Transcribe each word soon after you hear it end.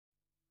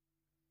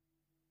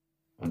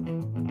Hello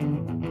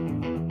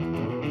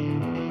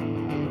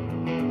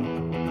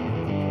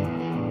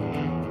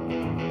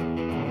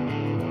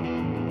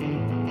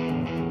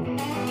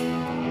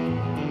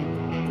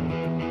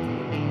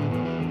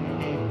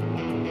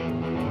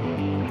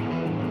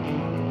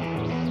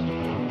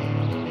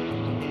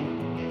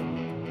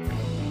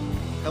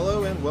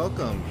and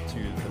welcome to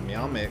the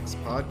Meow Mix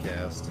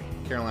podcast,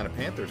 Carolina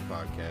Panthers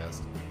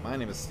podcast. My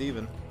name is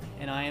Steven.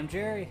 And I am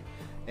Jerry.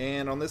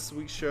 And on this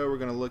week's show, we're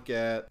going to look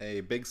at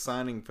a big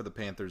signing for the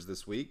Panthers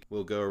this week.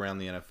 We'll go around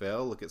the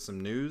NFL, look at some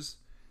news,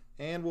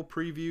 and we'll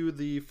preview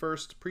the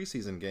first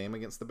preseason game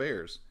against the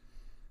Bears.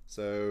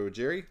 So,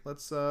 Jerry,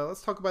 let's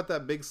talk about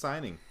that big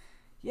signing.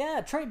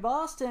 Yeah, Tre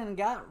Boston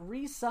got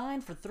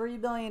re-signed for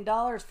 $3 million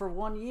for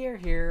 1 year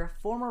here.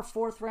 Former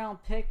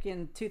fourth-round pick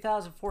in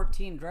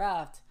 2014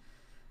 draft.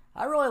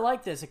 I really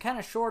like this. It kind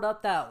of shored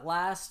up that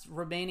last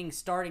remaining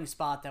starting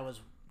spot that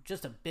was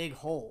just a big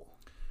hole.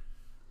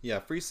 Yeah,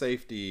 free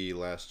safety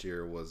last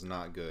year was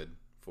not good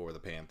for the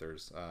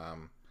Panthers.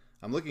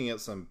 I'm looking at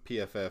some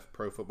PFF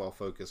Pro Football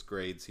Focus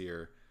grades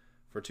here.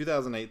 For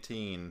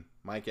 2018,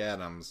 Mike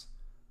Adams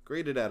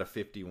graded at a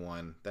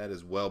 51. That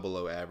is well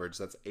below average.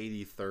 That's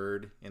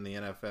 83rd in the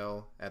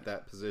NFL at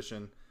that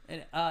position.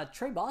 And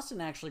Tre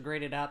Boston actually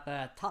graded up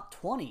top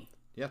 20.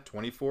 Yeah,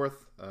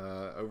 24th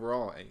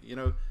overall. You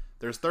know,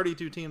 there's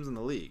 32 teams in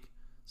the league,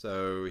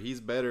 so he's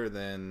better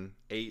than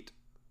 8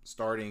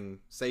 starting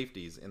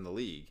safeties in the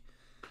league,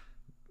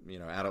 you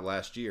know, out of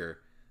last year.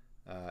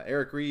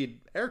 Eric Reed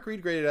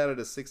graded out at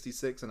a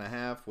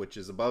 66.5, which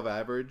is above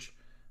average,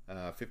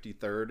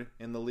 53rd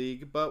in the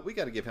league, but we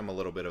got to give him a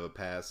little bit of a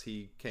pass.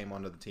 He came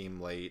onto the team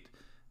late,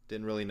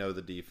 didn't really know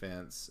the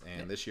defense,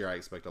 and this year I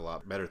expect a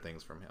lot better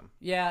things from him.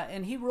 Yeah,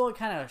 and he really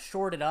kind of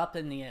shored it up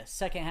in the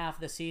second half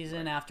of the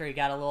season after he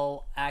got a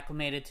little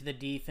acclimated to the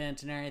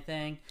defense and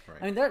everything. Right.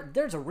 I mean,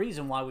 there's a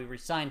reason why we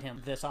re-signed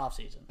him this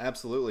offseason.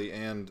 Absolutely,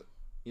 and,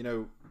 you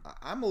know,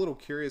 I'm a little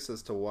curious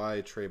as to why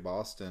Tre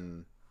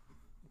Boston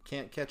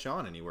can't catch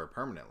on anywhere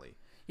permanently.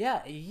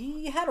 Yeah,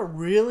 he had a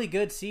really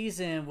good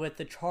season with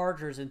the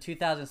Chargers in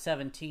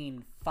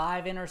 2017.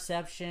 5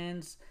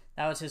 interceptions.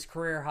 That was his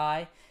career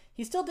high.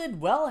 He still did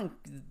well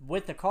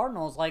with the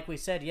Cardinals, like we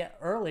said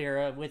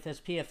earlier, with his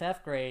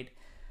PFF grade.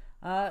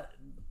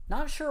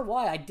 Not sure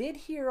why. I did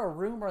hear a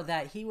rumor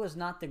that he was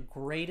not the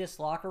greatest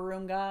locker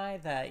room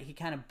guy, that he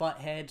kind of butt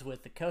heads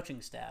with the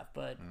coaching staff.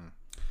 But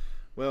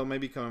Well,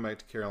 maybe coming back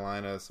to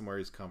Carolina, somewhere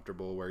he's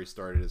comfortable, where he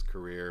started his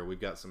career. We've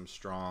got some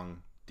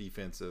strong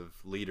defensive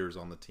leaders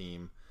on the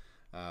team.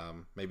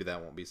 Maybe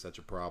that won't be such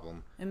a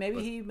problem. And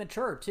maybe he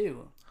matured,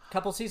 too. A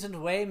couple seasons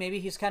away, maybe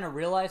he's kind of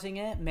realizing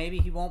it. Maybe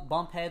he won't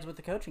bump heads with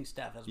the coaching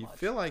staff as much. You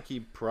feel like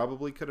he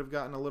probably could have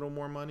gotten a little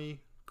more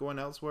money going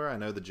elsewhere. I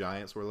know the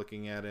Giants were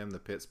looking at him. The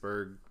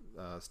Pittsburgh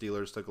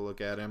Steelers took a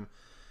look at him.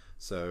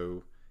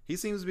 So he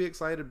seems to be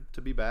excited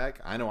to be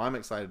back. I know I'm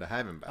excited to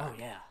have him back. Oh,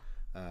 yeah.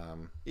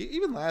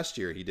 Even last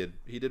year he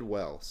did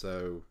well.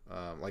 So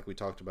like we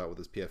talked about with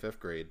his PFF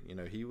grade, you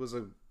know, he was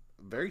a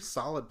very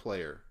solid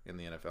player in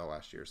the NFL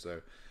last year. So,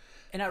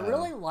 and I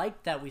really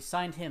like that we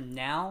signed him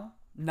now,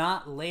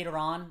 not later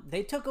on.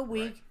 They took a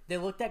week. Right. They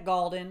looked at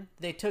Golden.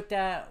 They took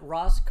that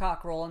Ross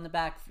Cockrell in the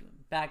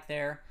back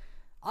there.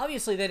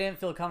 Obviously, they didn't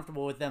feel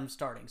comfortable with them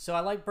starting. So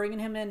I like bringing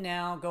him in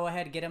now. Go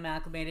ahead and get him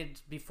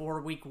acclimated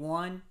before week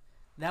 1.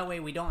 That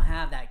way we don't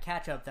have that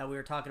catch-up that we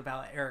were talking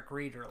about Eric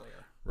Reed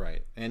earlier.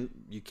 Right. And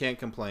you can't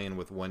complain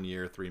with 1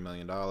 year, $3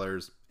 million.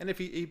 And if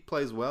he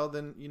plays well,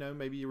 then, you know,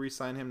 maybe you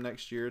re-sign him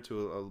next year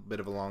to a bit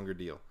of a longer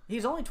deal.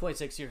 He's only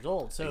 26 years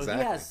old, so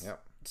exactly. He has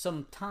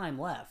some time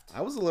left.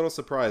 I was a little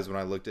surprised when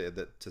I looked at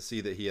it to see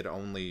that he had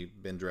only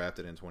been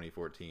drafted in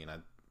 2014.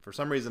 For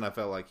some reason, I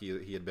felt like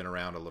he had been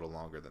around a little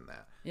longer than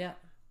that. Yeah.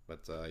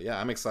 But,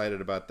 I'm excited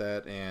about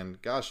that.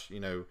 And, gosh, you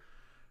know,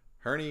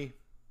 Hurney,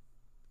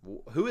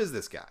 who is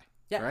this guy?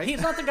 Yeah, right?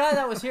 He's not the guy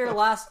that was here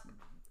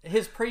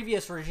his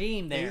previous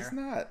regime there. He's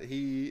not.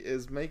 He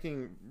is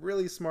making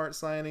really smart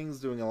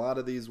signings, doing a lot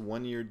of these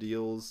 1-year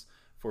deals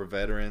for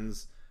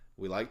veterans.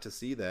 We like to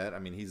see that. I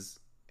mean, he's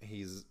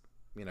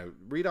you know,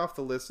 read off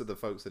the list of the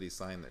folks that he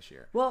signed this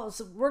year. Well,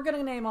 so we're going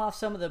to name off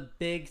some of the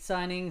big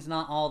signings,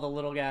 not all the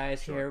little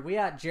guys here. We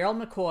got Gerald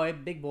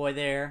McCoy, big boy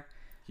there.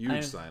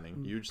 Huge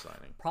signing.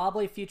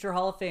 Probably future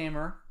Hall of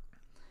Famer.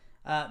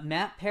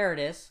 Matt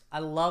Paradis, I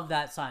love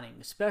that signing,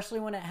 especially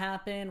when it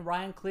happened.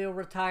 Ryan Cleo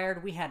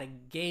retired. We had a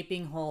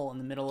gaping hole in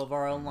the middle of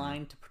our own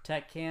line to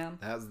protect Cam.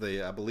 That's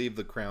I believe,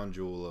 the crown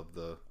jewel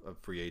of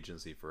free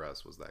agency for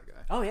us was that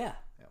guy. Oh yeah.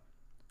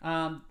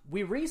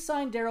 We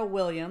re-signed Darrell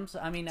Williams.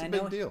 I mean, it's a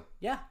big deal.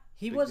 Yeah,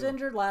 he was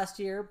injured last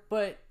year,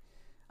 but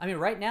I mean,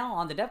 right now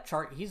on the depth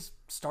chart, he's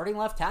starting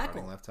left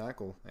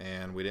tackle.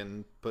 And we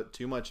didn't put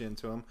too much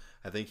into him.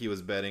 I think he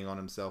was betting on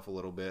himself a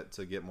little bit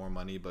to get more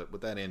money, but with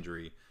that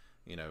injury,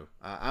 you know,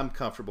 I'm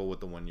comfortable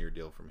with the 1-year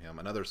deal from him.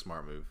 Another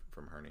smart move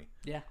from Hurney.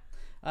 Yeah.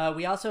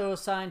 We also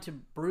signed to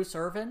Bruce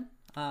Irvin,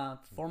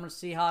 former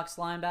Seahawks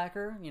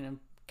linebacker. You know,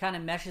 kind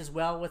of meshes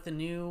well with the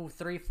new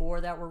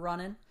 3-4 that we're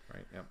running.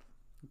 Right, yep.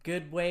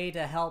 Good way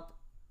to help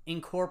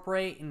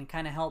incorporate and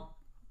kind of help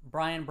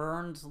Brian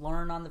Burns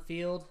learn on the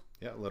field.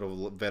 Yeah, a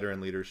little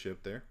veteran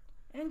leadership there.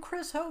 And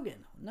Chris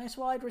Hogan, nice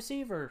wide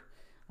receiver.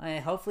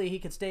 Hopefully he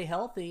could stay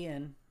healthy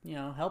and,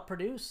 help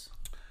produce.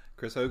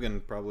 Chris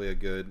Hogan, probably a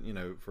good,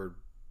 for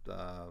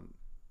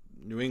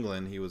New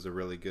England, he was a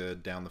really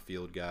good down the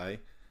field guy.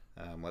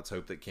 Let's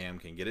hope that Cam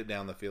can get it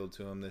down the field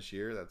to him this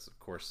year. That's, of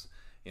course,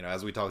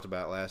 as we talked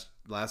about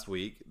last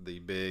week, the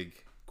big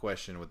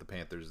question with the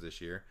Panthers this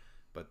year.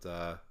 But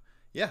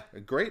yeah, a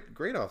great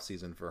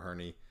offseason for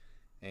Hurney,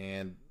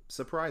 and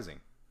surprising.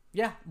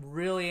 Yeah,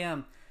 really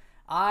am.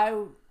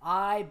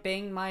 I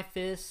banged my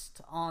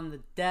fist on the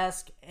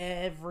desk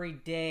every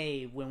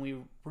day when we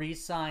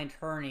re-signed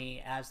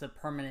Hurney as the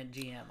permanent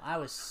GM. I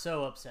was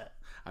so upset.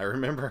 I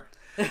remember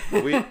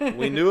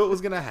we knew it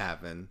was going to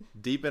happen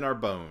deep in our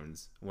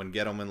bones. When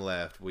Gettleman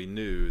left, we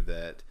knew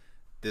that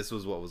this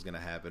was what was going to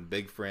happen.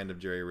 Big friend of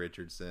Jerry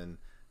Richardson,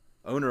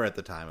 owner at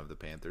the time of the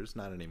Panthers,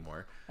 not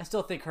anymore. I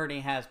still think Hurney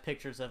has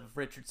pictures of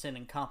Richardson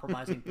in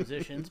compromising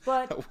positions,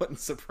 but that wouldn't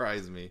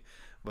surprise me.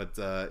 But,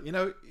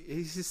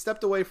 he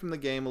stepped away from the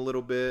game a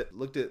little bit,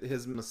 looked at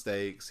his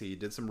mistakes. He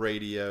did some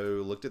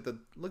radio, looked at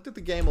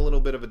the game a little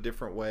bit of a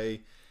different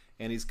way,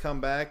 and he's come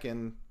back,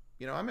 and,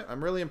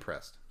 I'm really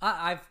impressed.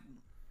 I've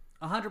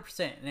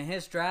 100%. And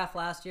his draft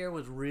last year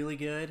was really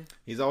good.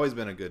 He's always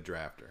been a good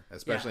drafter,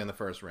 especially in the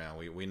first round.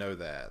 We know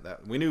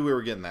that. We knew we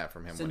were getting that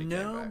from him when he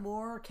came back. No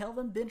more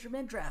Kelvin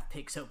Benjamin draft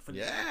picks, hopefully.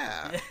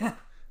 Yeah.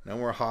 No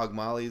more hog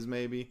mollies,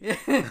 maybe.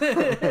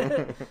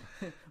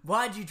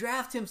 Why'd you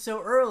draft him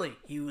so early?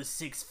 He was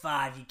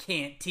 6'5". You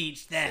can't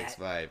teach that.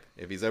 6'5".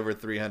 If he's over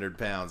 300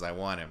 pounds, I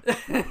want him.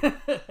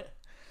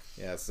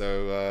 Yeah,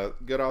 so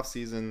good off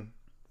season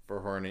for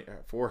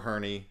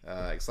Hurney.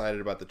 Excited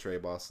about the Trey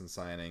Boston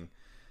signing,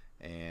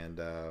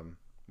 and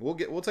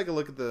we'll take a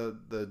look at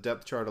the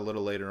depth chart a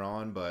little later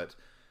on. But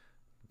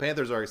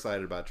Panthers are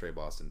excited about Trey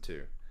Boston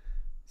too.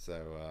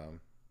 So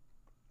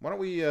why don't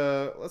we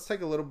let's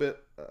take a little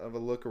bit of a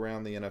look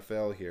around the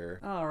NFL here.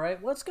 All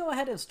right, let's go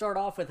ahead and start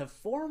off with a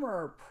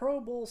former Pro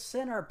Bowl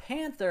center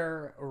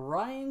Panther,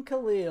 Ryan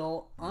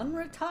Khalil,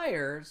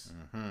 unretires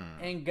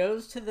and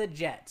goes to the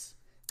Jets.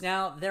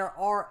 Now, there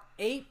are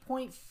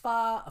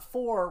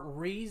 8.4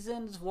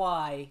 reasons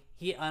why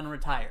he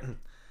unretired.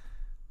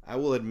 I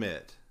will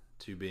admit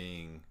to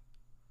being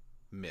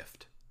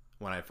miffed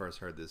when I first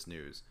heard this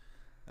news.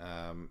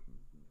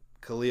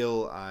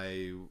 Khalil,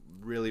 I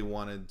really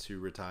wanted to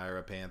retire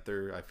a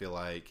Panther. I feel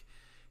like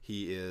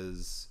he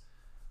is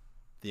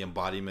the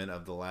embodiment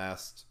of the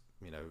last,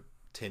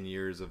 10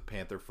 years of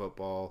Panther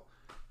football.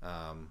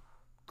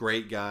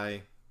 Great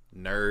guy,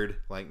 nerd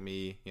like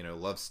me,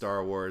 loves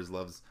Star Wars,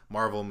 loves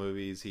Marvel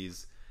movies.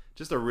 He's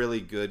just a really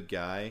good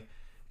guy.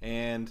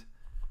 And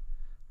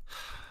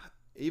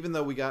even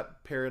though we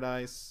got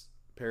Paradis,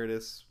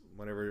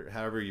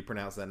 however you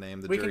pronounce that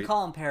name, we can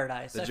call him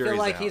Paradise. I feel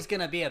like he's going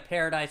to be a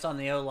Paradise on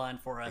the O-line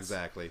for us.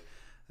 Exactly.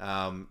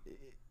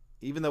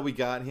 Even though we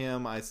got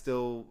him, I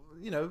still,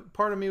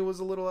 part of me was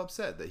a little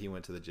upset that he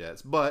went to the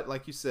Jets. But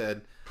like you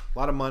said, a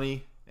lot of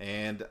money,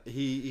 and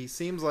he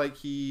seems like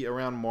he,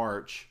 around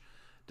March,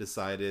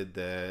 decided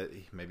that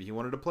maybe he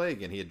wanted to play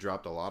again. He had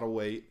dropped a lot of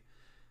weight.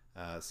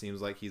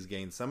 Seems like he's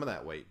gained some of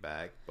that weight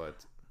back,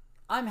 but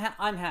I'm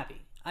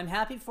happy. I'm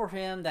happy for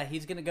him that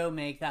he's going to go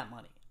make that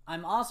money.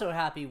 I'm also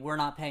happy we're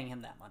not paying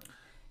him that money.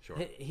 Sure.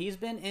 He's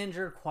been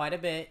injured quite a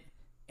bit,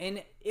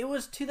 and it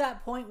was to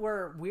that point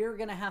where we're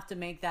going to have to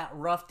make that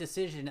rough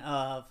decision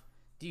of,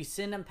 do you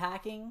send him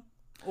packing,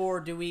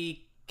 or do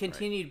we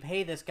continue to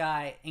pay this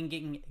guy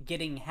and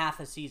getting half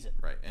a season?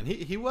 Right, and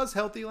he was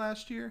healthy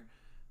last year,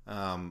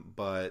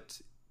 but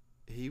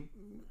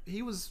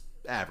he was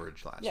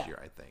average last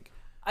year, I think.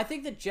 I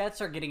think the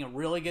Jets are getting a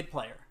really good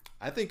player.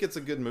 I think it's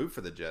a good move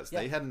for the Jets.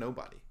 Yeah. They had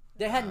nobody.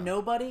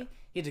 Nobody.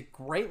 He's a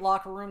great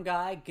locker room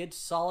guy, good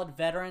solid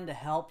veteran to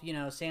help,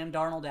 Sam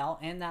Darnold out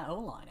and that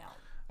O-line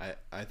out.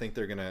 I think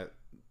they're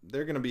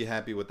gonna be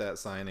happy with that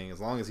signing as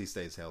long as he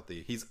stays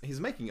healthy. He's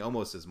making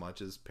almost as much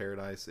as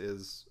Paradise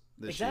is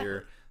this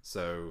year.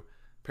 So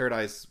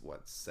Paradise,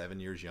 7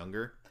 years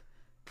younger?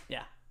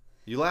 Yeah.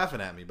 You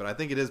laughing at me, but I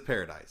think it is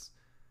Paradise.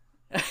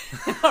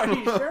 Are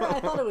you sure? I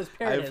thought it was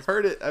Paradise.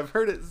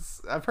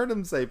 I've heard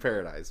him say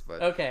Paradise,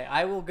 but okay,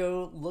 I will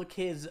go look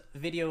his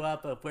video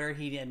up of where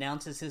he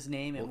announces his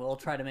name, and we'll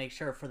try to make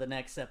sure for the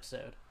next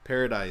episode.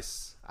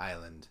 Paradise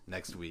Island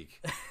next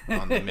week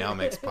on the Meow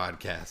Mix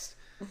podcast.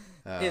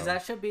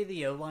 That should be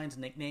the O-line's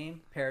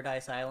nickname,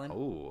 Paradise Island.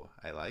 Oh,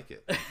 I like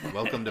it.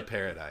 Welcome to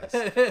Paradise.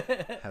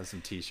 Have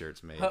some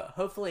T-shirts made.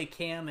 Hopefully,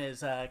 Cam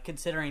is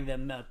considering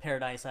them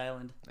Paradise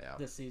Island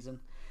this season.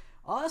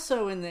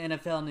 Also in the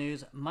NFL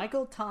news,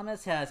 Michael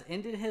Thomas has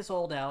ended his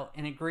holdout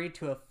and agreed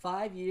to a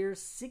 5-year,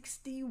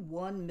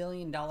 $61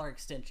 million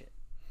extension.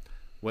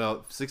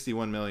 Well,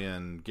 $61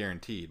 million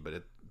guaranteed, but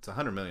it's a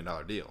 $100 million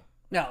deal.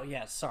 No,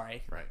 yeah,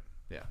 sorry. Right,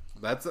 yeah.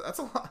 That's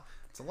a lot.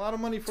 It's a lot of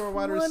money for a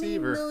wide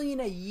receiver. $20 million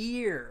a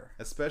year.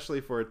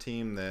 Especially for a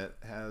team that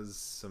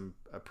has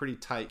a pretty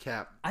tight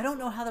cap. I don't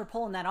know how they're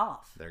pulling that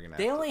off. They're gonna.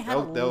 They only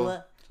have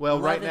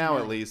well, right now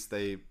million. at least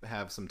they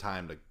have some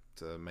time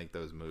to make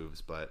those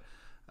moves, but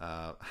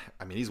I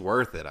mean, he's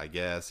worth it, I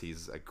guess.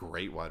 He's a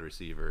great wide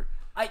receiver.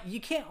 You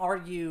can't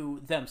argue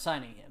them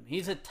signing him.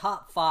 He's a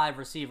top 5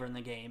 receiver in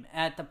the game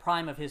at the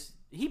prime of his.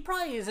 He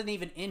probably isn't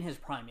even in his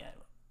prime yet.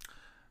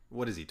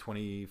 What is he,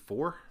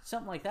 24?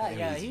 Something like that.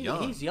 Yeah,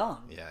 he's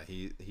young. Yeah,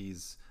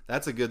 he's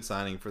that's a good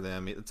signing for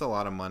them. It's a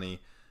lot of money.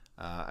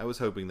 I was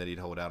hoping that he'd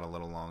hold out a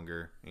little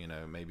longer.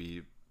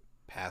 Maybe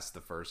past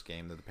the first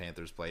game that the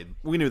Panthers played.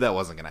 We knew that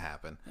wasn't going to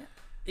happen. Yeah.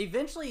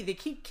 Eventually, they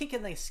keep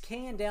kicking this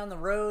can down the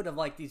road of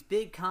like these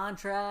big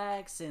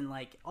contracts and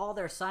like all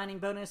their signing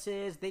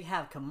bonuses. They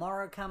have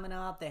Kamara coming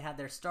up. They have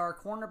their star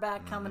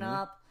cornerback coming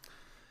up.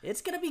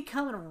 It's going to be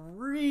coming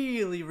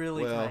really,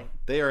 really tight.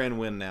 They are in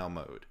win now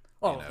mode.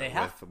 They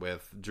have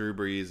with Drew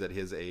Brees at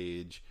his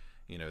age.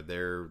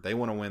 They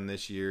want to win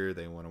this year.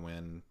 They want to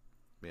win,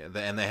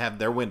 and they have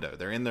their window.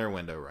 They're in their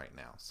window right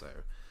now. So.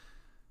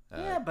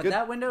 But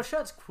that window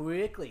shuts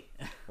quickly.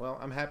 Well,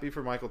 I'm happy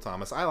for Michael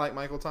Thomas. I like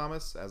Michael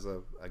Thomas as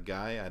a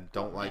guy. I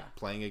don't like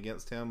playing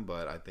against him,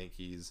 but I think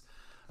he's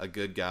a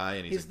good guy.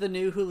 And he's the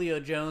new Julio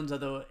Jones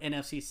of the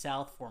NFC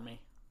South for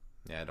me.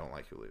 Yeah, I don't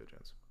like Julio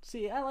Jones.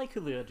 See, I like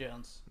Julio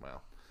Jones.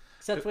 Well.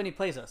 Except when he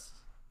plays us.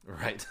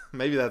 Right.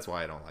 Maybe that's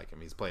why I don't like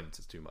him. He's played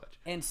just too much.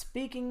 And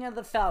speaking of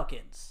the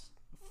Falcons,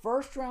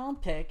 first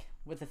round pick,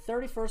 with the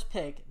 31st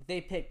pick,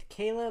 they picked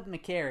Caleb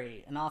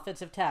McCary, an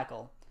offensive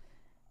tackle.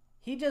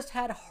 He just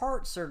had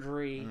heart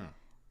surgery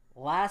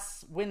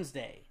last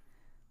Wednesday.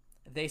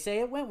 They say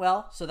it went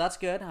well, so that's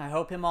good. I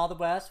hope him all the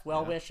best.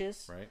 Well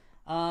wishes. Right.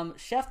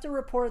 Schefter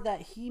reported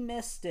that he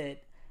missed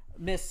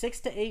 6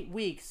 to 8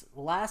 weeks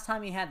last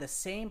time he had the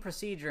same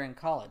procedure in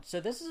college.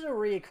 So this is a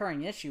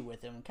reoccurring issue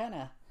with him. Kind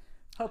of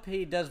hope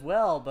he does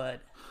well,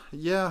 but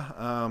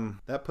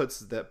that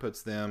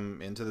puts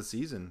them into the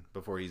season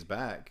before he's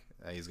back.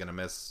 He's going to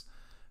miss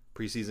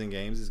preseason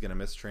games. He's going to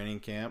miss training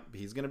camp.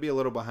 He's going to be a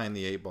little behind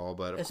the 8 ball,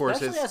 but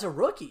especially as a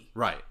rookie.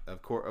 Right.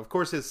 Of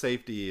course his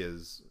safety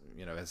is,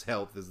 his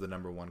health is the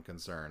number one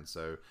concern.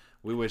 So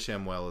we wish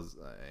him well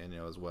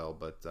as well,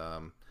 but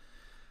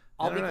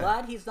I'll be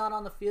glad he's not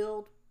on the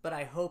field, but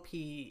I hope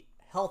he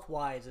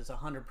health-wise is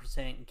 100%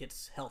 and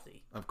gets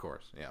healthy. Of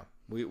course. Yeah.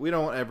 We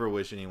don't ever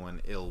wish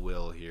anyone ill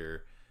will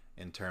here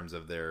in terms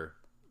of their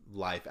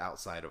life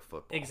outside of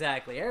football.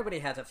 Exactly. Everybody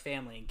has a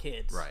family and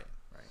kids. Right.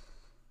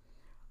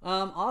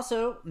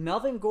 Also,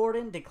 Melvin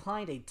Gordon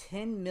declined a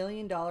 $10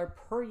 million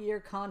per year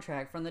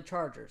contract from the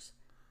Chargers.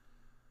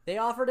 They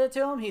offered it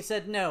to him. He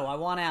said, no, I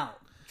want out.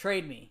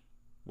 Trade me.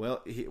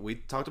 Well, we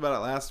talked about it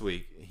last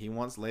week. He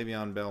wants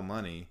Le'Veon Bell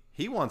money.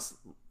 He wants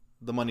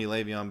the money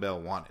Le'Veon Bell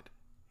wanted.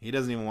 He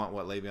doesn't even want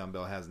what Le'Veon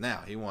Bell has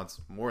now. He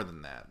wants more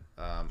than that.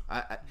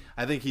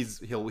 I think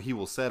he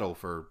will settle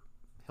for.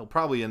 He'll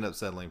probably end up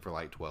settling for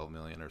like $12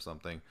 million or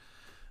something.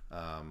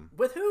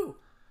 With who?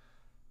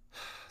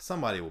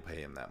 Somebody will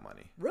pay him that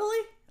money.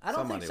 Really? I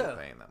don't think so. Somebody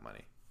will pay him that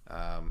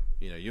money.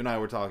 You and I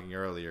were talking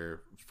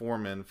earlier.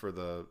 Foreman for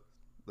the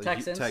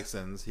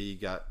Texans, he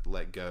got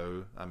let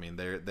go. I mean,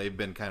 they've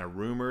been kind of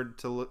rumored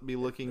to be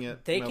looking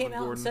at. They came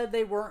out and said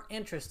they weren't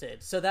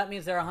interested, so that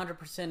means they're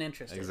 100%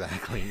 interested.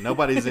 Exactly.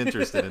 Nobody's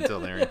interested until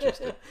they're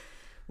interested.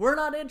 We're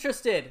not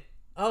interested.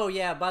 Oh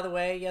yeah. By the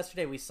way,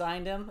 yesterday we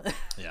signed him.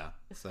 Yeah.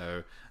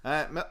 So,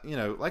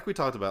 like we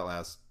talked about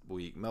last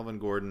week, Melvin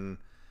Gordon.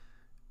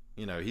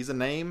 He's a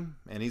name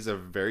and he's a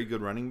very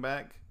good running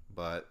back,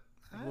 but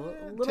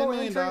 $10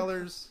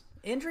 million.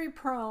 Injury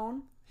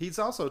prone. He's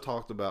also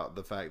talked about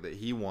the fact that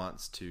he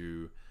wants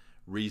to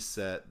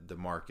reset the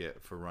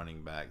market for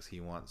running backs. He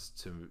wants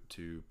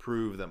to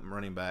prove that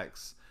running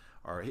backs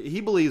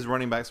he believes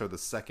running backs are the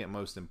second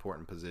most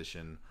important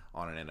position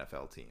on an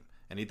NFL team,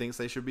 and he thinks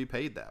they should be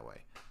paid that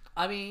way.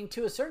 I mean,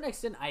 to a certain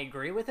extent, I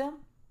agree with him,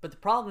 but the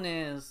problem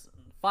is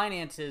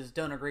finances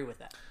don't agree with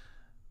that.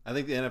 I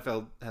think the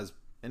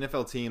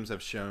NFL teams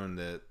have shown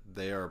that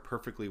they are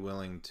perfectly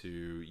willing to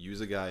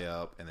use a guy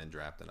up and then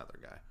draft another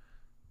guy.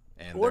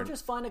 Or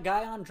just find a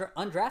guy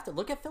undrafted.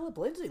 Look at Phillip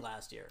Lindsay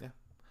last year. Yeah.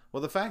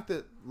 Well, the fact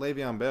that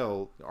Le'Veon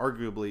Bell,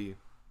 arguably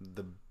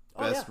the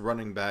best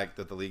running back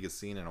that the league has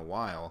seen in a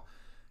while,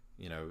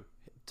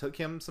 took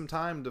him some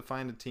time to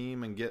find a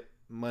team and get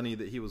money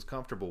that he was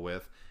comfortable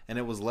with, and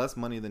it was less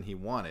money than he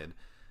wanted.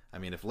 I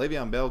mean, if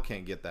Le'Veon Bell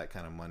can't get that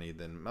kind of money,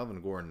 then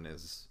Melvin Gordon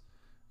is,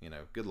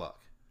 good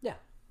luck. Yeah.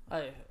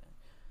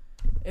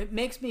 It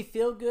makes me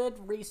feel good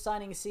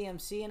re-signing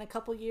CMC in a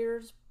couple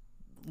years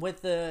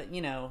with the,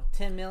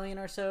 $10 million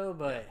or so,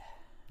 but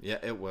yeah,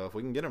 if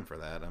we can get him for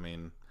that, I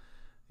mean,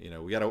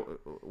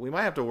 we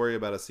might have to worry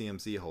about a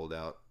CMC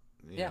holdout,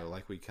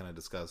 like we kind of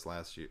discussed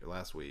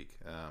last week.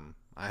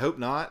 I hope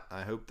not.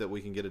 I hope that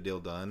we can get a deal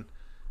done.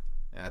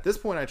 At this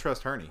point, I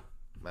trust Hurney.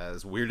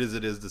 As weird as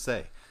it is to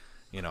say,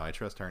 I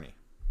trust Hurney.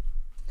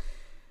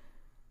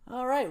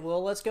 All right,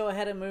 well, let's go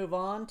ahead and move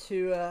on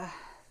to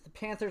the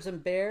Panthers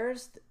and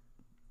Bears.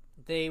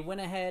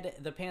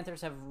 The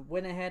Panthers have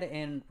went ahead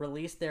and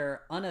released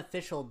their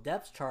unofficial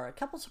depth chart. A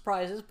couple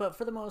surprises, but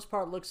for the most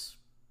part looks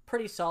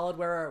pretty solid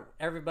where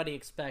everybody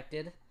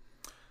expected.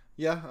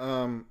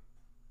 Yeah,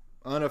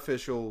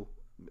 unofficial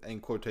in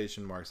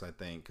quotation marks, I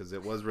think, because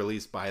it was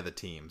released by the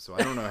team. So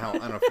I don't know how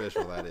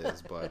unofficial that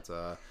is. But,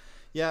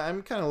 yeah,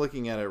 I'm kind of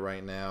looking at it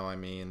right now. I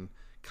mean,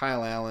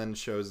 Kyle Allen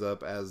shows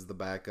up as the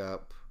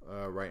backup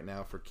right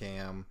now for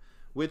Cam,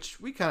 which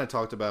we kind of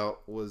talked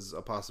about was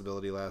a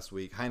possibility last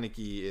week.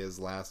 Heineke is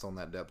last on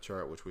that depth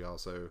chart, which we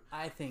also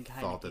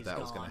thought that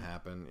was going to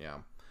happen. Yeah.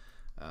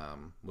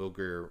 Will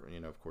Grier,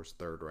 of course,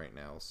 third right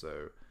now.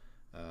 So,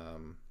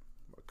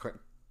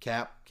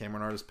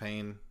 Cameron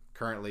Artis-Payne,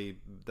 currently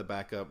the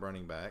backup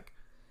running back.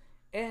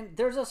 And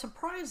there's a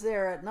surprise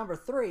there at number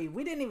 3.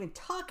 We didn't even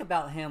talk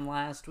about him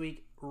last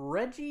week.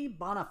 Reggie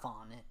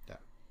Bonnafon. Yeah.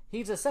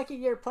 He's a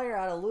second-year player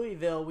out of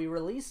Louisville. We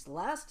released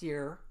last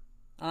year.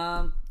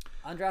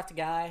 Undrafted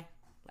guy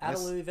out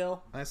of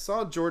Louisville. I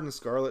saw Jordan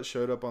Scarlett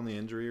showed up on the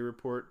injury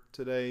report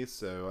today,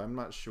 so I'm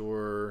not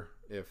sure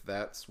if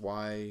that's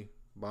why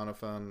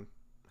Bonnafon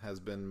has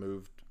been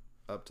moved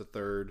up to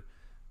third.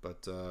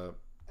 But,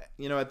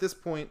 at this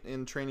point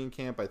in training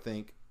camp, I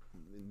think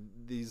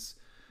these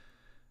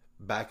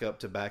backup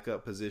to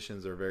backup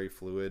positions are very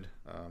fluid.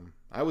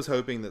 I was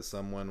hoping that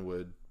someone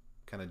would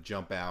kind of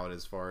jump out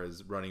as far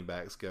as running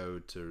backs go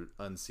to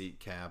unseat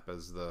Cap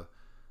as the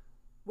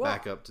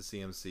backup to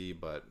CMC,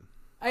 but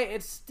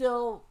it's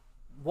still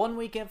 1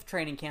 week of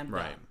training camp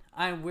right.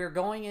 done. We're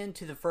going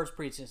into the first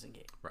preseason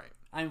game.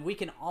 Right. We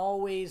can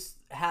always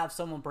have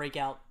someone break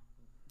out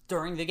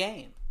during the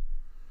game.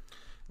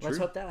 True. Let's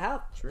hope that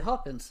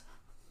happens.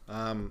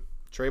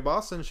 Trey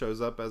Boston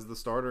shows up as the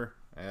starter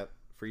at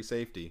free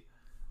safety.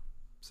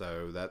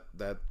 So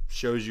that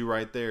shows you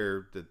right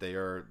there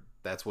that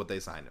that's what they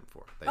signed him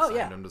for. They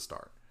signed him to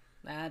start.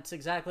 That's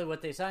exactly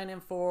what they signed him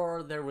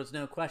for. There was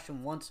no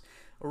question once.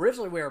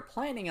 Originally, we were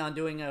planning on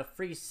doing a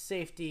free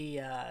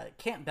safety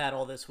camp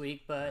battle this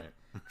week, but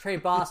right. Trey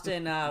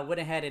Boston went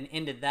ahead and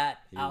ended that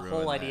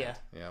whole idea.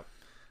 Yep.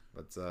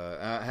 But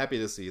happy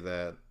to see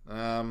that.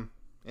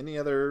 Any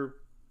other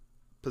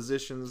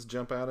positions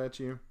jump out at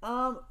you?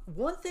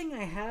 One thing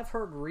I have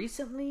heard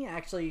recently,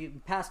 actually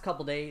past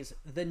couple days,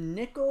 the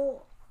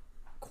nickel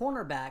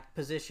cornerback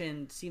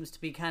position seems to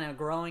be kind of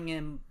growing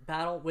in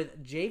battle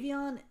with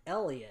Javion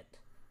Elliott.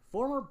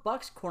 Former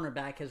Bucks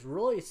cornerback has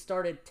really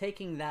started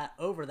taking that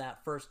over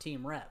that first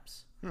team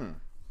reps.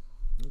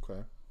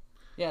 Okay.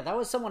 Yeah, that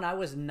was someone I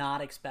was not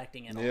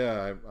expecting at all.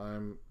 Yeah,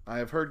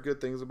 I've heard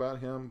good things about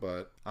him,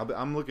 but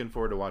I'm looking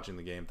forward to watching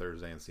the game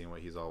Thursday and seeing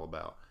what he's all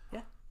about.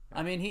 Yeah.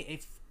 I mean,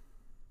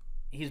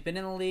 he's been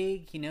in the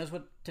league. He knows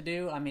what to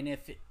do. I mean,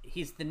 if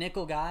he's the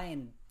nickel guy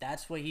and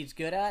that's what he's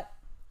good at,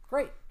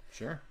 great.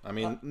 Sure. I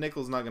mean,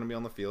 nickel's not going to be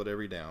on the field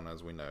every down,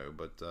 as we know.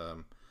 But,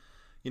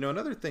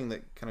 another thing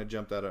that kind of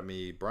jumped out at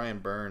me, Brian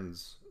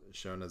Burns,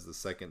 shown as the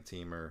second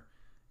teamer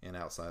and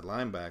outside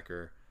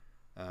linebacker.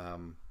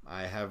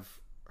 I have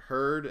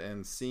heard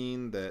and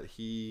seen that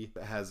he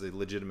has a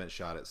legitimate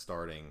shot at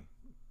starting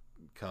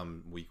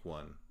come week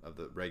 1 of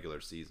the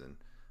regular season.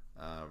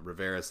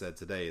 Rivera said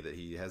today that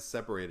he has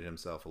separated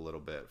himself a little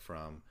bit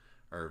from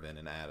Irvin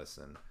and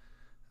Addison.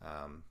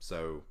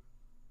 So,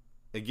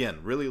 again,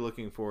 really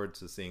looking forward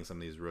to seeing some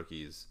of these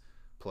rookies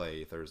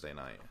play Thursday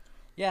night.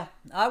 Yeah,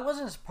 I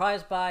wasn't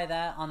surprised by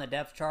that on the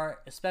depth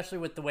chart, especially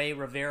with the way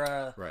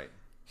Rivera... Right.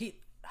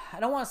 I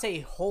don't want to say he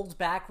holds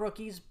back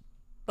rookies,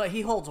 but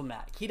he holds them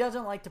back. He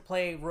doesn't like to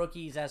play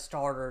rookies as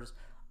starters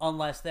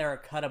unless they're a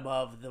cut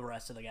above the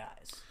rest of the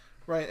guys.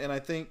 Right, and I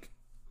think,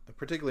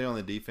 particularly on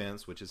the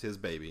defense, which is his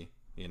baby,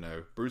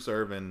 Bruce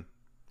Irvin,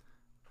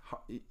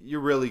 you're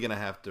really going to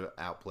have to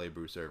outplay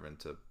Bruce Irvin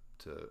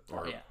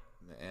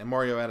and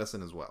Mario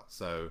Addison as well.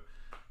 So,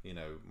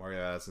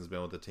 Mario Addison's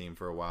been with the team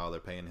for a while. They're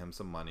paying him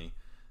some money.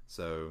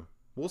 So,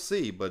 we'll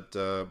see. But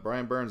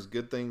Brian Burns,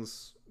 good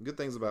things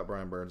about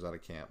Brian Burns out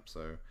of camp.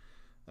 So,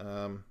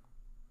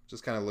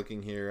 just kind of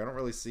looking here. I don't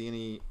really see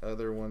any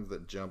other ones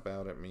that jump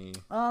out at me.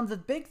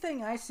 The big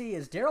thing I see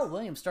is Darrell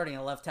Williams starting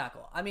at left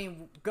tackle. I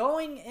mean,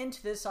 going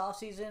into this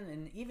offseason,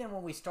 and even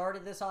when we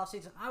started this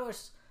offseason, I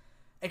was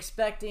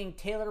expecting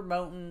Taylor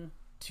Moton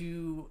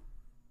to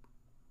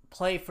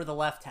play for the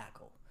left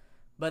tackle.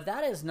 But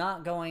that is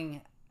not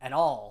going at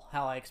all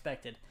how I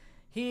expected.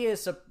 He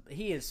is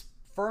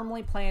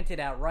firmly planted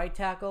at right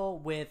tackle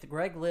with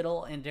Greg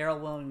Little and Darrell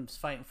Williams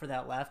fighting for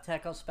that left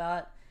tackle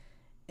spot.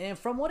 And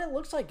from what it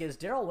looks like is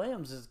Darrell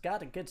Williams has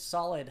got a good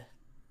solid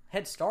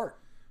head start.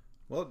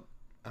 Well,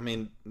 I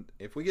mean,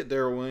 if we get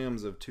Darrell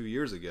Williams of 2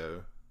 years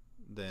ago,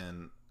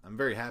 then I'm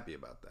very happy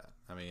about that.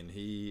 I mean,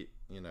 he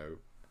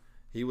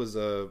was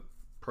a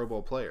Pro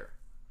Bowl player,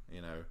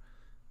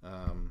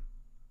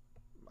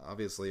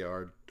 obviously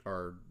our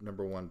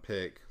number 1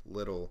 pick,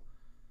 Little,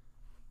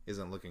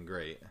 isn't looking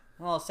great.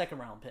 Well, second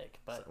round pick,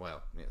 but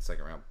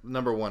second round,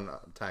 number 1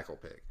 tackle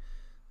pick.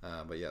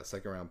 But yeah,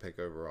 second round pick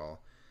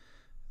overall.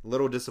 A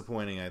little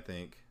disappointing, I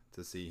think,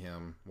 to see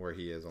him where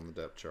he is on the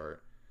depth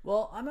chart.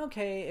 Well, I'm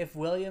okay if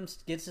Williams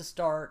gets a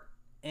start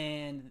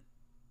and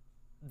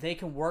they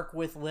can work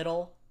with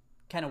Little,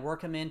 kind of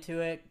work him into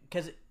it,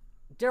 because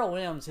Darrell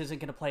Williams isn't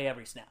going to play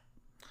every snap.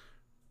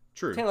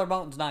 True. Taylor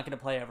Moton's not going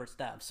to play every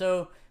snap.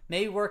 So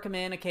maybe work him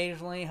in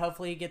occasionally.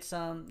 Hopefully he gets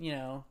some,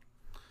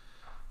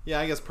 Yeah,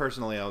 I guess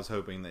personally I was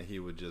hoping that he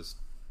would just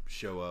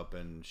show up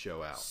and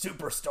show out.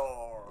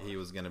 Superstar. He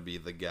was going to be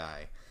the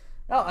guy.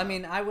 Oh, I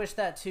mean, I wish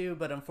that too,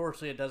 but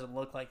unfortunately it doesn't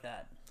look like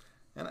that.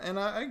 And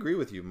I agree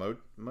with you. Moton?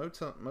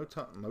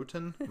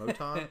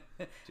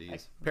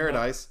 Jeez.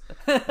 Paradise.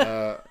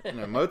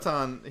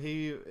 Moton,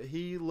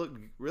 he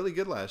looked really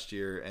good last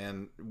year,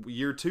 and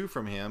year 2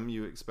 from him,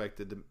 you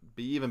expected to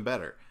be even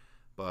better.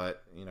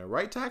 But,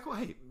 right tackle,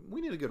 hey, we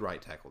need a good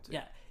right tackle too.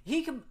 Yeah.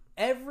 He can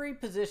every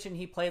position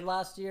he played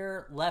last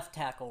year, left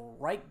tackle,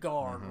 right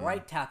guard,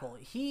 right tackle.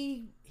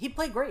 He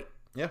played great.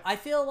 Yeah. I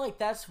feel like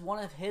that's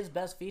one of his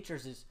best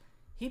features is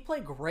he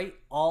played great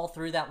all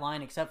through that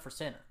line except for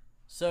center.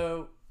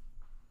 So,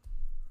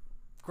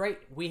 great.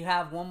 We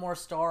have one more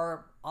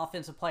star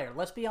offensive player.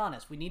 Let's be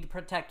honest. We need to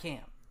protect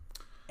Cam.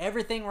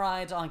 Everything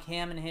rides on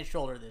Cam and his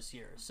shoulder this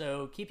year.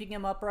 So, keeping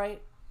him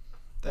upright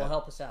will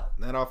help us out.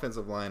 That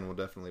offensive line will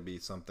definitely be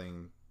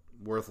something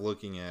worth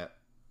looking at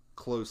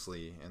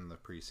closely in the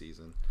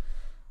preseason.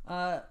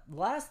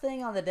 Last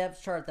thing on the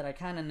depth chart that I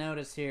kind of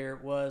noticed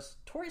here was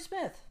Torrey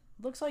Smith.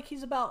 Looks like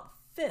he's about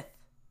 5th.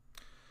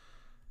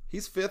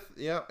 He's 5th,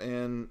 yeah,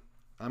 and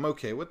I'm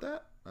okay with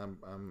that.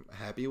 I'm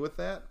happy with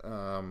that.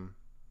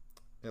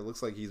 It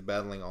looks like he's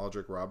battling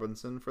Aldrick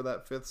Robinson for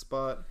that 5th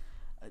spot.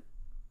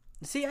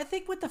 See, I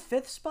think with the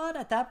 5th spot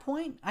at that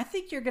point, I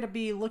think you're going to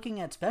be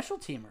looking at special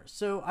teamers.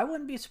 So I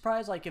wouldn't be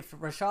surprised like if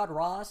Rashad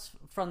Ross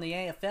from the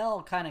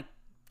AFL kind of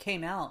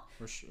came out.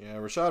 Yeah,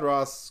 Rashad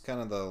Ross is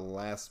kind of the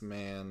last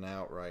man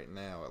out right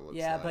now, it looks like.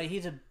 Yeah, but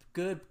he's a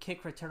good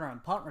kick returner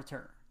and punt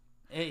returner.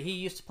 He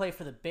used to play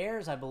for the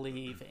Bears, I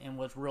believe, and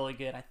was really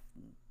good.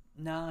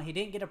 No, he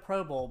didn't get a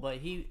Pro Bowl, but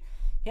he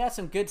had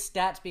some good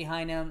stats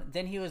behind him.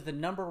 Then he was the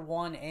number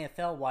 1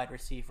 AFL wide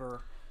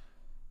receiver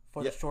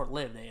for the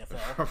short-lived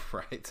AFL.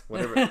 Right,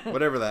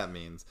 whatever that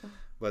means.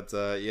 But,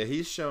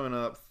 he's showing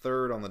up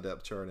 3rd on the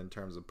depth chart in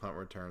terms of punt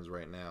returns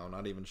right now,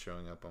 not even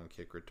showing up on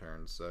kick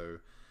returns. So,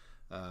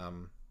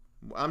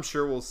 I'm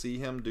sure we'll see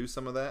him do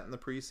some of that in the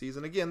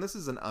preseason. Again, this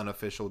is an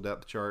unofficial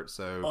depth chart,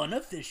 so...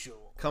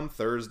 Unofficial. Come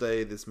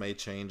Thursday, this may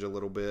change a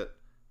little bit,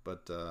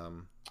 but...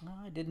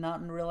 I did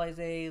not realize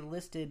they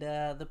listed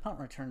the punt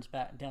returns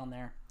back down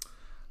there.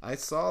 I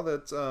saw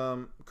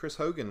that Chris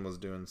Hogan was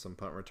doing some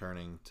punt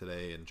returning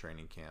today in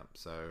training camp,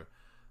 so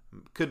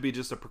could be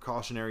just a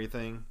precautionary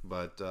thing,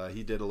 but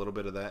he did a little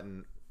bit of that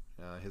in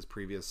his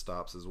previous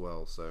stops as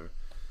well, so...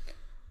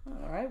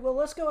 All right, well,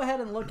 let's go ahead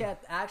and look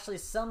at actually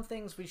some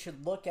things we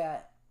should look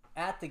at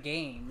the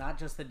game, not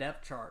just the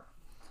depth chart.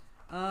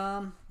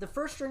 The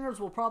first stringers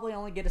will probably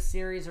only get a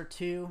series or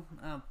 2,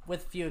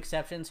 with a few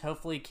exceptions.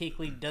 Hopefully,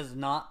 Kuechly does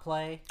not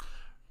play.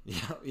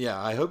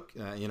 Yeah. I hope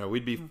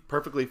we'd be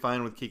perfectly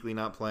fine with Kuechly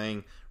not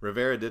playing.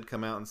 Rivera did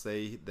come out and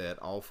say that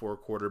all 4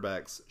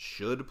 quarterbacks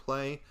should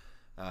play.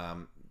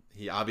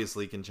 He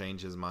obviously can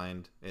change his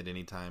mind at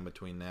any time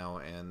between now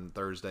and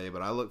Thursday,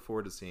 but I look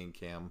forward to seeing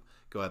Cam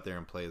go out there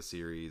and play a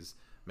series,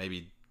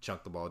 maybe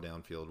chunk the ball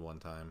downfield one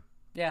time.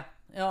 Yeah,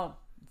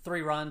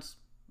 3 runs,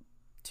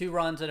 2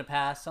 runs and a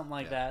pass, something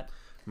like that.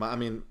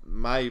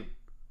 My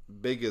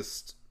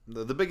biggest,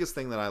 the biggest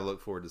thing that I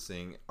look forward to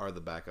seeing are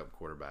the backup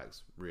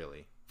quarterbacks.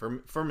 Really,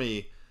 for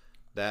me,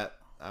 that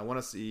I want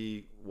to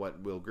see what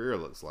Will Grier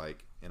looks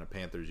like in a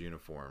Panthers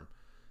uniform.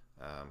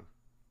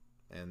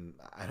 And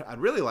I'd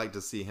really like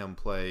to see him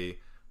play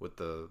with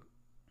the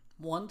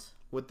ones,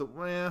 with the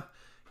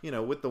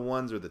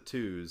ones or the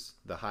 2s,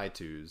 the high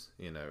 2s.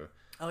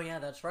 Oh yeah,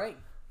 that's right.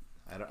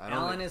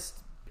 Allen is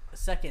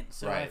 2nd,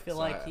 so right. I feel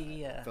like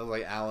I feel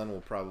like Allen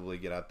will probably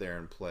get out there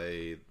and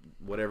play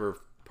whatever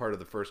part of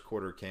the first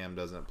quarter Cam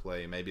doesn't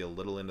play, maybe a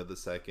little into the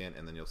second,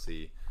 and then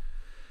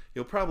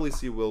you'll probably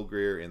see Will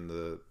Grier in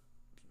the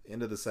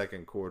end of the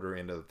second quarter,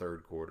 into the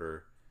third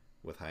quarter,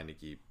 with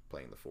Heineke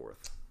playing the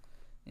 4th.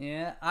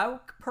 Yeah, I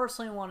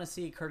personally want to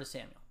see Curtis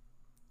Samuel.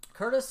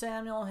 Curtis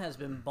Samuel has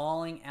been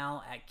balling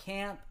out at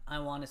camp. I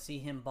want to see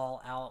him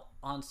ball out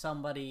on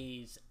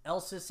somebody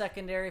else's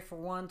secondary for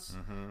once.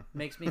 Mm-hmm.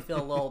 Makes me feel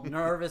a little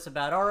nervous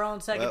about our own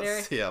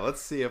secondary.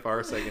 Let's see if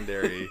our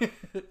secondary,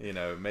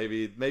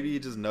 maybe he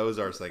just knows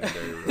our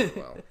secondary really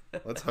well.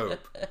 Let's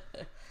hope.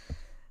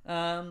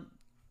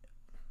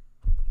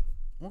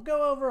 We'll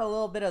go over a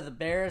little bit of the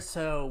Bears.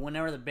 So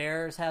whenever the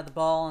Bears have the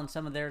ball and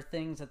some of their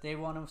things that they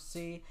want to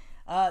see,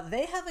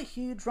 they have a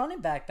huge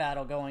running back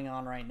battle going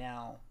on right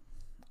now.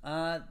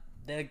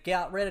 They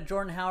got rid of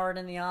Jordan Howard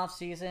in the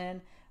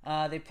offseason.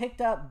 They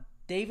picked up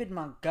David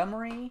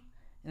Montgomery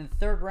in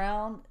the 3rd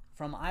round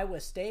from Iowa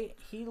State.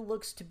 He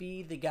looks to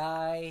be the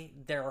guy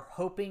they're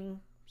hoping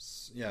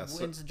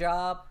wins the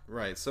job.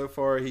 Right. So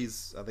far, I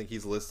think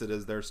he's listed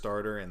as their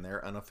starter in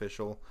their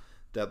unofficial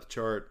depth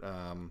chart.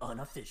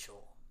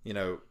 Unofficial.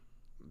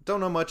 Don't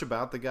know much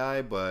about the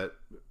guy, but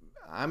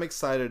I'm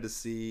excited to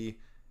see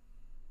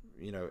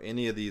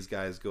any of these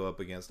guys go up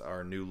against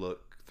our new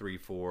look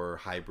 3-4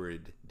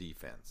 hybrid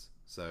defense.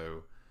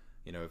 So,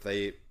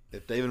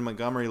 if David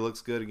Montgomery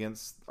looks good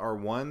against our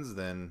ones,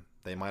 then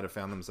they might have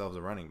found themselves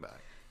a running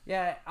back.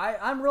 Yeah,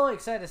 I'm really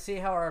excited to see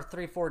how our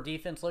 3-4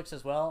 defense looks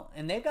as well.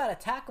 And they've got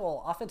a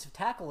offensive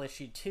tackle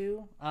issue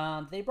too.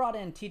 They brought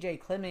in TJ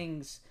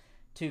Clemmings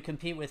to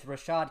compete with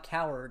Rashad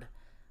Coward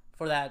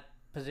for that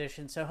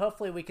position. So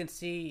hopefully we can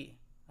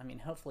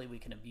hopefully we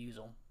can abuse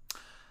them.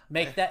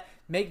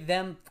 Make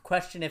them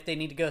question if they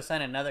need to go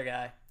sign another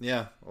guy.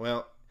 Yeah,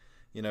 well,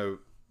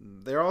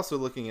 they're also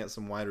looking at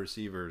some wide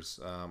receivers.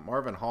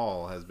 Marvin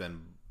Hall has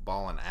been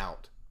balling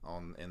out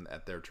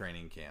at their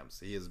training camps.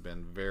 He has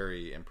been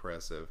very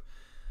impressive.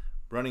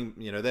 Running,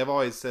 they've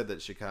always said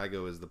that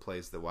Chicago is the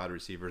place that wide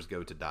receivers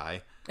go to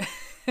die.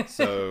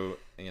 So,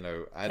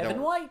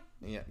 Kevin White.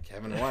 Yeah,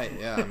 Kevin White.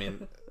 Yeah, I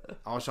mean,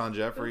 Alshon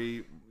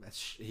Jeffrey,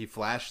 he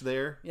flashed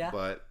there,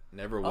 but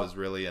never was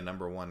really a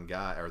number one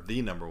guy or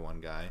the number one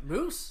guy.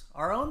 Moose,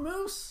 our own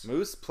Moose.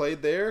 Moose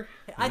played there.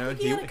 I think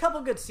he had a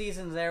couple good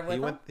seasons there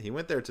with him. He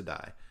went there to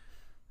die.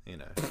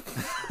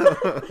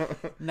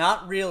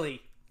 Not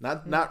really.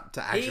 Not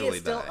to actually die. He is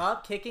still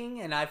up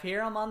kicking, and I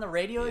hear him on the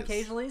radio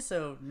occasionally.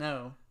 So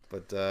no.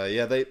 But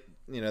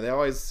they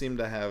always seem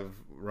to have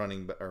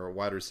running or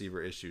wide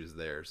receiver issues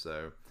there.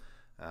 So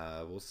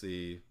we'll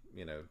see.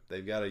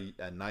 They've got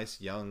a nice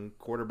young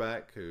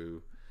quarterback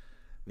who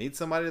needs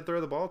somebody to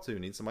throw the ball to,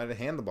 needs somebody to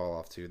hand the ball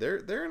off to.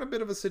 They're in a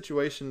bit of a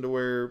situation to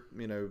where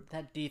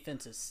that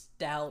defense is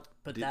stout,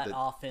 but that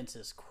offense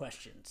is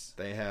questions.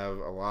 They have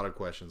a lot of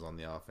questions on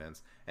the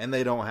offense, and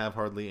they don't have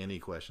hardly any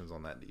questions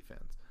on that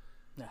defense.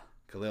 No.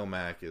 Khalil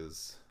Mack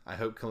is. I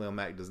hope Khalil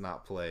Mack does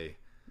not play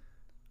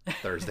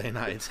Thursday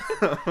night.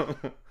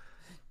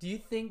 Do you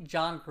think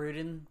John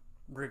Gruden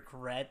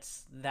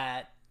regrets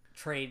that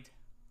trade?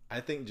 I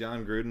think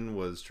John Gruden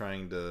was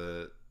trying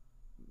to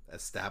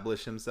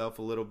establish himself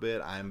a little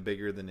bit. I'm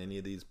bigger than any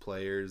of these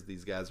players.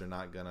 These guys are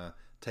not going to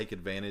take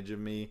advantage of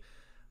me.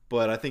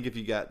 But I think if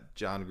you got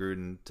John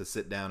Gruden to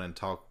sit down and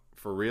talk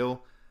for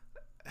real,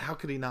 how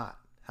could he not?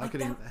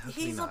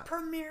 He's a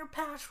premier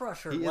pass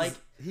rusher.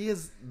 He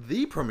is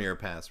the premier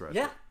pass rusher.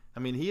 Yeah. I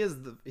mean,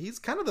 he's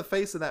kind of the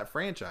face of that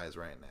franchise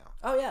right now.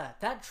 Oh yeah,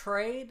 that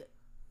trade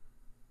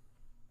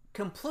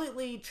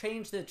completely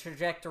changed the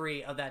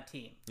trajectory of that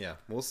team. Yeah,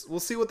 we'll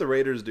see what the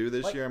Raiders do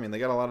this year. I mean, they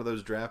got a lot of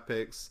those draft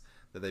picks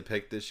that they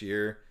picked this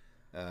year.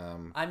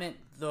 I meant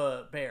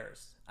the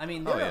Bears. I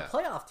mean, they're a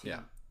playoff team. Yeah.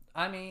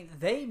 I mean,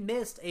 they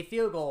missed a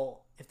field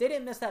goal. If they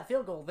didn't miss that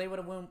field goal, they would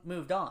have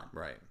moved on.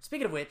 Right.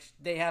 Speaking of which,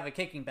 they have a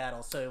kicking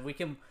battle, so we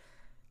can.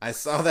 I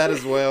saw that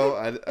as well.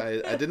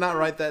 I did not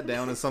write that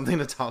down as something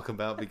to talk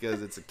about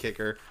because it's a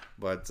kicker.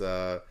 But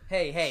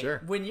hey,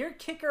 sure. When your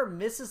kicker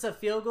misses a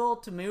field goal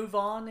to move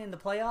on in the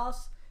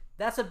playoffs,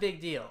 that's a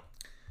big deal.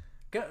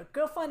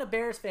 Go find a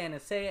Bears fan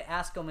and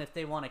ask them if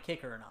they want a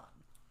kicker or not.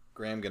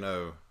 Graham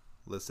Gano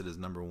listed as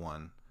number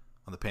 1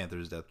 on the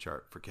Panthers depth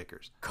chart for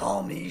kickers.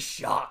 Call me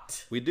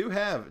shocked. We do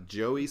have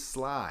Joey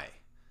Sly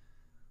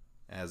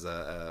as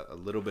a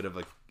little bit of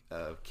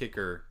a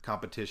kicker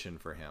competition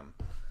for him.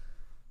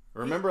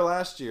 Remember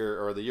last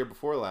year or the year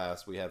before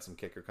last, we had some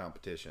kicker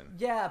competition.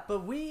 Yeah,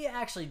 but we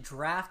actually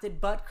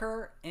drafted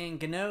Butker, and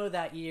Gano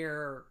that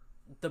year,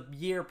 the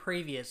year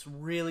previous,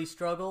 really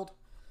struggled.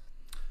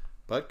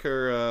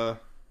 Butker,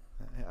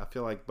 I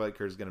feel like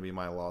Butker is going to be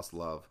my lost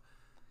love.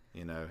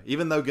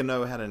 Even though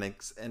Gano had an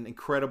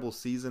incredible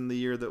season the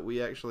year that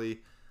we actually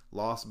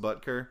lost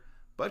Butker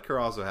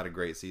also had a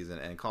great season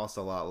and cost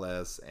a lot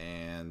less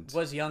and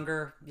was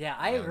younger. Yeah,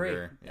 I agree.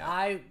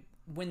 Yeah.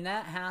 When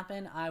that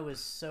happened, I was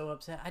so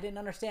upset. I didn't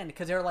understand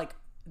because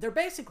they're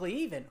basically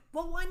even.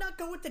 Well, why not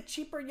go with the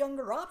cheaper,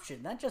 younger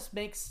option? That just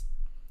makes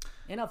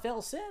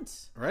NFL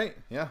sense. Right,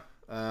 yeah.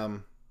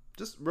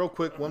 Just real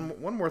quick,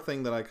 one more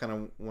thing that I kind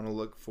of want to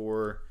look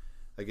for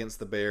against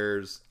the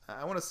Bears.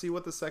 I want to see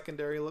what the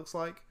secondary looks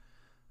like.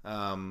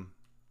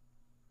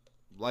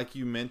 Like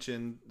you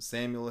mentioned,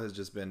 Samuel has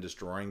just been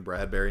destroying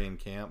Bradbury in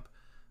camp.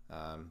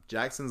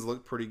 Jackson's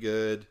looked pretty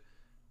good,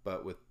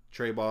 but with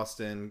Trey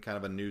Boston, kind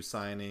of a new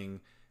signing,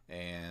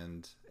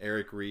 and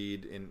Eric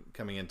Reed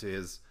coming into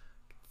his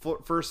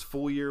first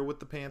full year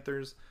with the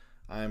Panthers,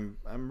 I'm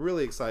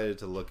really excited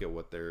to look at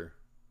what they're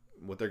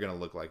going to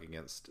look like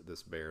against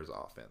this Bears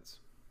offense.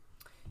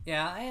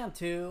 Yeah, I am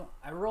too.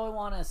 I really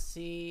want to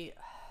see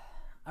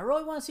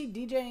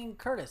DJ and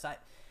Curtis.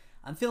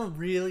 I'm feeling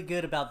really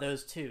good about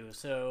those two,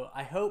 so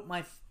I hope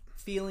my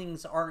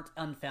feelings aren't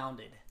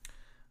unfounded.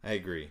 I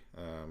agree.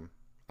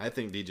 I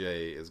think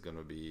DJ is going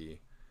to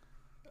be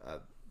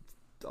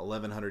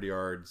 1,100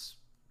 yards,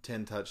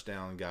 10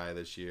 touchdown guy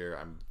this year.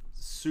 I'm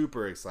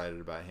super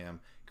excited about him.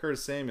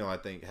 Curtis Samuel, I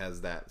think,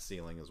 has that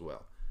ceiling as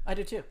well. I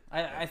do too.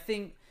 I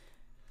think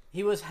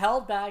he was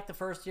held back the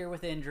first year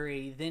with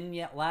injury. Then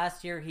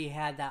last year he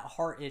had that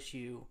heart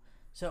issue.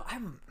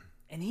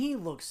 And he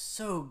looks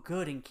so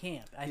good in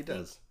camp. He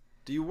does.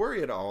 Do you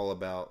worry at all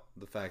about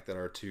the fact that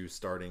our 2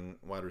 starting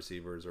wide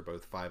receivers are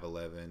both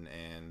 5'11"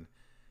 and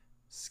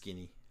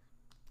skinny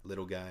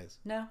little guys?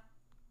 No.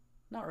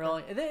 Not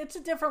really. It's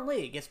a different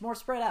league. It's more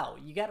spread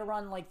out. You got to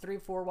run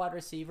 3-4 wide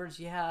receivers.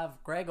 You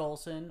have Greg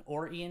Olsen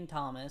or Ian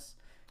Thomas,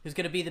 who's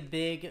going to be the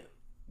big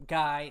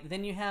guy.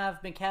 Then you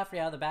have McCaffrey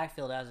out of the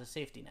backfield as a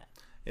safety net.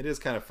 It is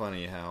kind of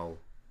funny how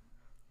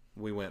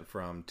we went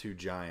from two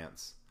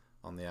giants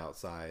on the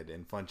outside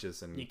in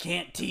Funchess and You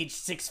can't teach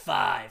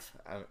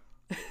 6'5".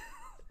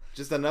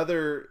 just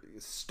another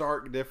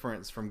stark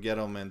difference from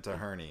Gettleman to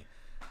Hurney.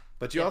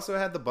 But you also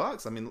had the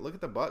Bucks. I mean, look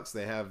at the Bucks.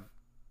 They had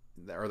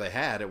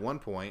at one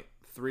point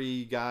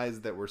 3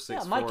 guys that were 6'4".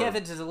 Yeah, Mike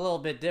Evans is a little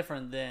bit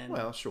different than.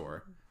 Well,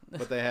 sure,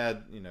 but they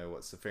had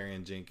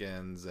Safarian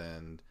Jenkins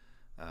and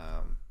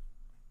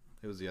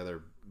who was the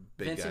other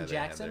big Vincent guy they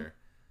Jackson? had there?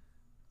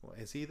 Well,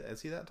 is he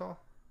that tall?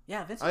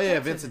 Yeah, Vincent. Oh yeah,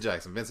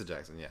 Jackson. Vincent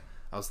Jackson. Yeah,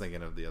 I was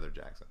thinking of the other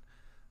Jackson.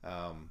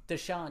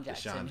 Deshaun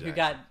Jackson, Deshaun who Jackson.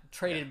 got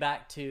traded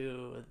back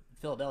to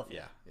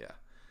Philadelphia. Yeah. I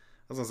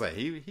was gonna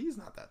say he's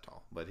not that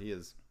tall, but he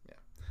is.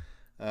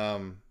 Yeah.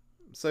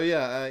 So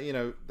yeah,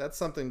 that's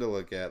something to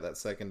look at. That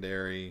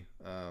secondary.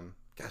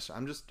 Gosh,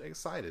 I'm just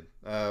excited.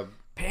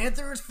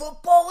 Panthers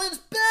football is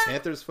back.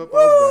 Panthers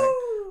football is back.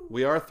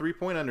 We are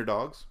 3-point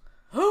underdogs.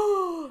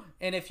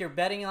 And if you're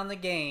betting on the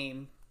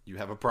game, You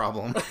have a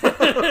problem.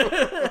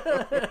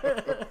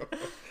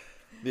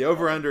 The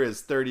over-under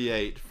is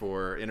 38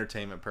 for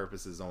entertainment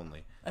purposes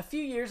only. a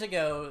few years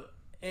ago,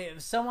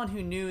 someone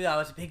who knew that I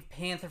was a big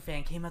Panther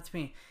fan came up to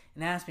me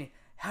and asked me,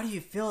 "How do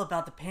you feel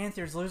about the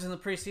Panthers losing the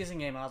preseason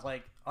game?" I was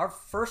like, "Our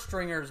first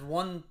stringers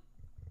won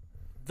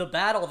the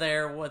battle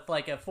there with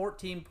like a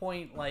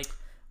 14-point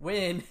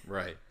win.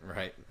 Right.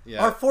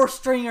 Yeah. Our fourth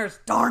stringers,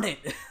 darn it!"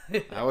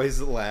 I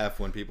always laugh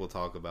when people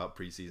talk about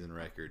preseason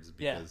records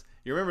because Yeah.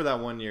 you remember that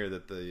one year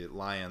that the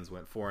Lions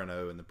went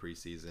 4-0 in the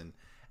preseason,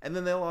 and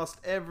then they lost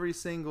every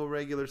single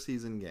regular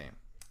season game.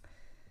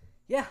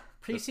 Yeah,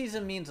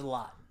 preseason means a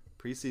lot.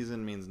 Preseason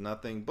means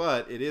nothing,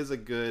 but it is a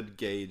good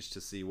gauge to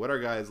see what our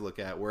guys look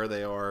at, where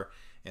they are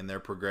in their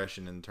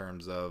progression in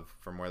terms of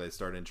from where they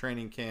start in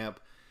training camp.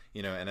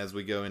 And as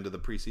we go into the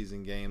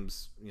preseason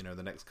games,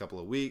 the next couple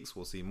of weeks,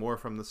 we'll see more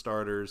from the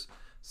starters.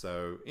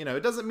 So,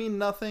 it doesn't mean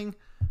nothing.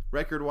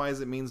 Record-wise,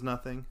 it means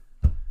nothing.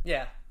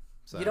 Yeah.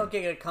 So. You don't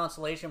get a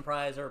consolation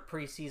prize or a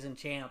preseason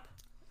champ.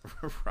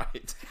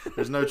 Right.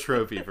 There's no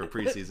trophy for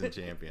preseason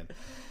champion.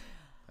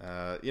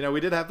 We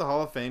did have the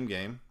Hall of Fame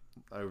game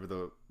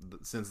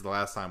since the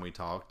last time we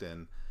talked,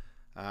 and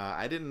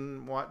I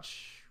didn't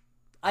watch.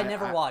 I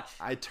never watch.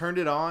 I turned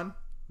it on,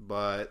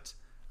 but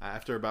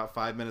after about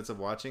 5 minutes of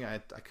watching, I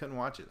couldn't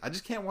watch it. I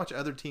just can't watch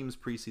other teams'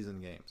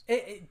 preseason games.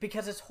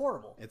 Because it's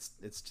horrible.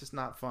 It's just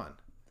not fun.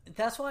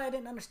 That's why I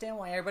didn't understand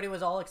why everybody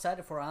was all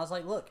excited for it. I was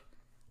like, look,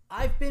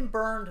 I've been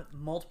burned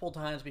multiple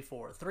times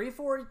before.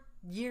 3-4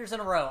 years in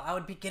a row, I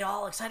would get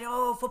all excited.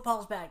 Oh,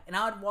 football's back. And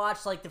I would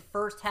watch the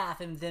first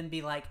half and then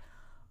be like,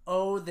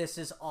 oh, this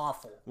is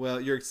awful. Well,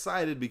 you're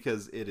excited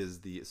because it is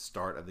the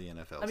start of the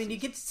NFL I mean, season. you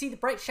get to see the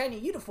bright, shiny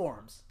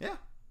uniforms. Yeah.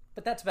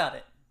 But that's about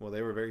it. Well,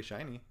 they were very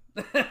shiny.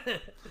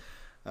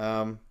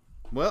 Any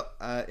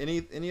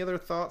other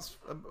thoughts,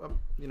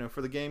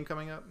 for the game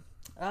coming up?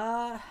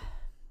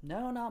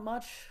 No, not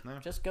much. No.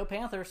 Just go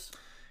Panthers.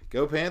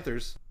 Go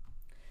Panthers.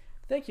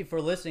 Thank you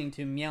for listening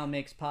to Meow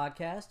Mix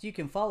Podcast. You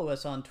can follow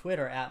us on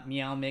Twitter at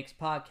Meow Mix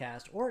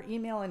Podcast or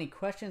email any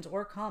questions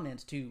or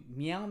comments to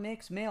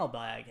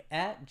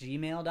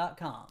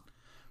meowmixmailbag@gmail.com.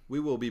 We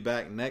will be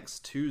back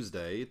next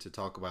Tuesday to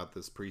talk about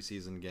this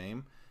preseason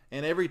game,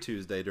 and every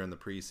Tuesday during the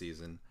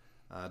preseason.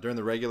 During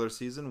the regular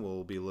season,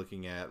 we'll be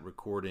looking at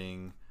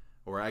recording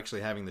or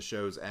actually having the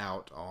shows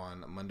out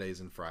on Mondays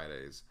and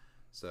Fridays.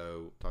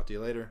 So, talk to you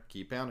later.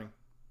 Keep pounding.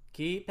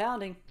 Keep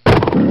pounding.